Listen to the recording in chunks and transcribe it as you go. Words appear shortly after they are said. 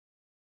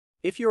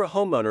If you're a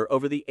homeowner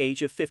over the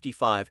age of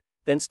 55,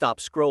 then stop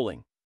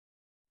scrolling.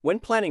 When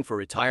planning for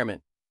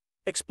retirement,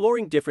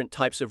 exploring different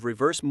types of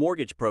reverse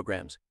mortgage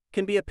programs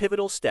can be a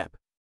pivotal step.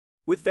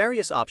 With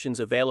various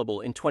options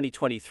available in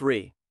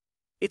 2023,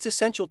 it's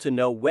essential to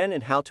know when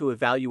and how to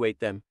evaluate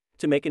them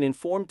to make an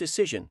informed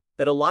decision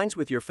that aligns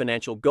with your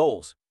financial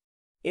goals.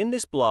 In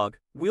this blog,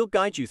 we'll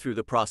guide you through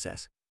the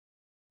process.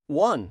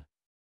 1.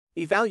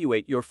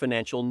 Evaluate your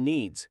financial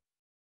needs.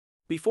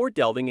 Before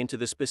delving into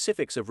the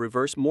specifics of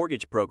reverse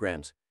mortgage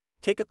programs,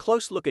 take a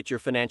close look at your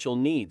financial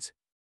needs.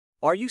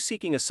 Are you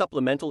seeking a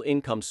supplemental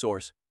income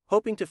source,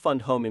 hoping to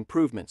fund home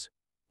improvements,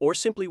 or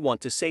simply want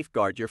to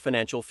safeguard your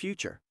financial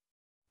future?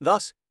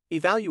 Thus,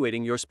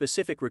 evaluating your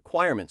specific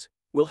requirements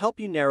will help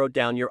you narrow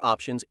down your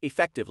options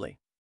effectively.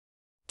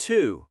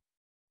 2.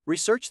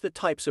 Research the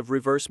types of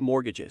reverse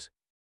mortgages.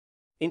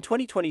 In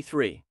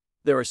 2023,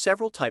 there are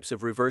several types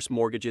of reverse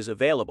mortgages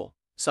available,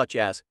 such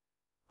as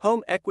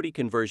home equity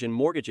conversion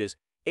mortgages,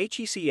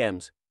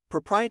 HECMs,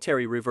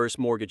 proprietary reverse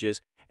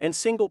mortgages, and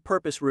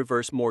single-purpose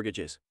reverse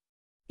mortgages.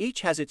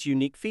 Each has its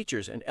unique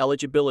features and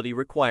eligibility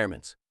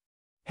requirements.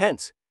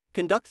 Hence,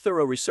 conduct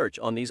thorough research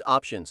on these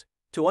options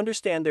to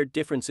understand their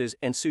differences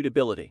and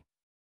suitability.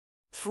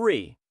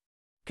 3.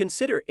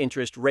 Consider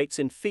interest rates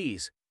and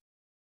fees.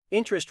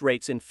 Interest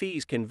rates and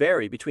fees can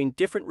vary between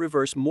different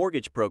reverse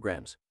mortgage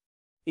programs.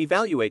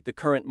 Evaluate the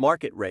current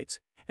market rates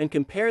and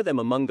compare them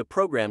among the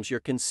programs you're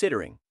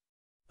considering.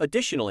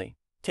 Additionally,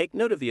 take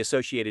note of the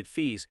associated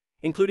fees,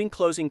 including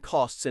closing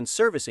costs and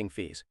servicing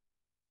fees,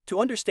 to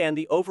understand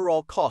the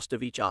overall cost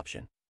of each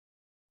option.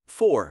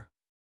 4.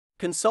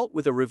 Consult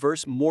with a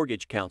reverse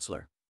mortgage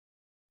counselor.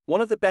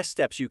 One of the best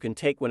steps you can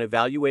take when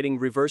evaluating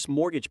reverse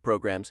mortgage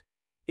programs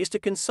is to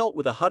consult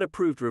with a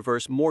HUD-approved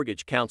reverse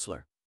mortgage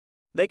counselor.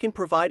 They can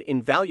provide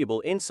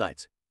invaluable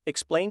insights,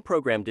 explain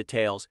program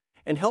details,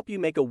 and help you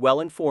make a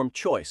well-informed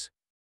choice.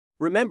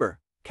 Remember,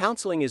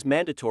 counseling is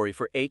mandatory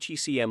for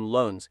HECM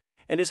loans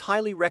and is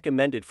highly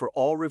recommended for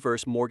all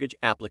reverse mortgage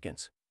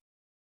applicants.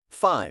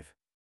 5.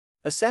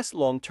 Assess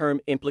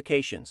long-term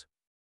implications.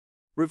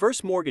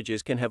 Reverse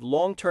mortgages can have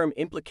long-term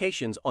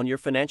implications on your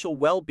financial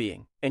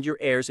well-being and your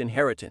heirs'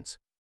 inheritance.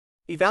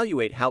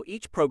 Evaluate how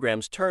each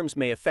program's terms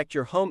may affect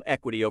your home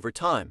equity over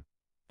time,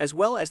 as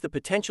well as the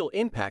potential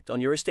impact on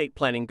your estate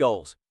planning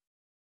goals.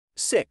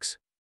 6.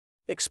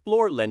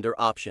 Explore lender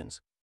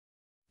options.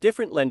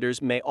 Different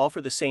lenders may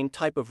offer the same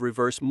type of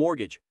reverse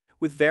mortgage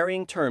with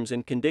varying terms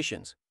and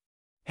conditions.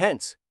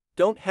 Hence,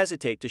 don't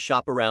hesitate to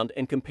shop around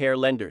and compare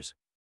lenders.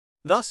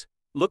 Thus,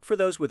 look for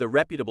those with a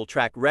reputable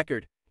track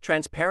record,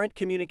 transparent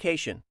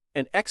communication,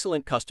 and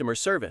excellent customer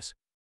service.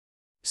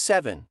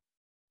 7.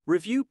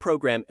 Review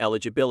program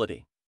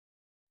eligibility.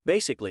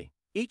 Basically,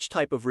 each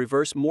type of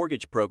reverse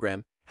mortgage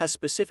program has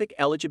specific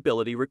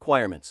eligibility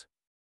requirements.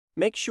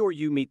 Make sure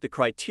you meet the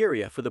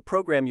criteria for the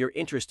program you're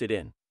interested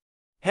in.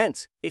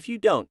 Hence, if you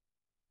don't,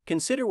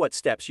 consider what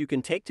steps you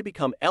can take to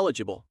become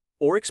eligible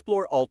or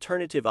explore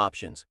alternative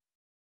options.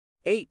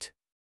 8.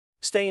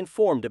 Stay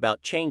informed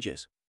about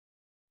changes.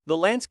 The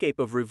landscape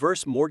of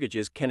reverse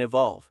mortgages can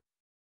evolve.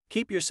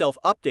 Keep yourself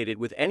updated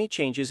with any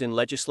changes in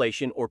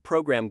legislation or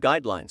program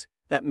guidelines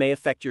that may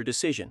affect your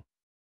decision.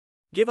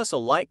 Give us a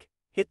like,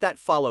 hit that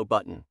follow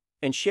button,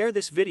 and share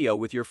this video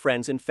with your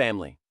friends and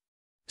family.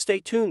 Stay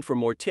tuned for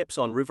more tips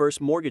on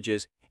reverse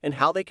mortgages and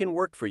how they can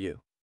work for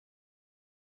you.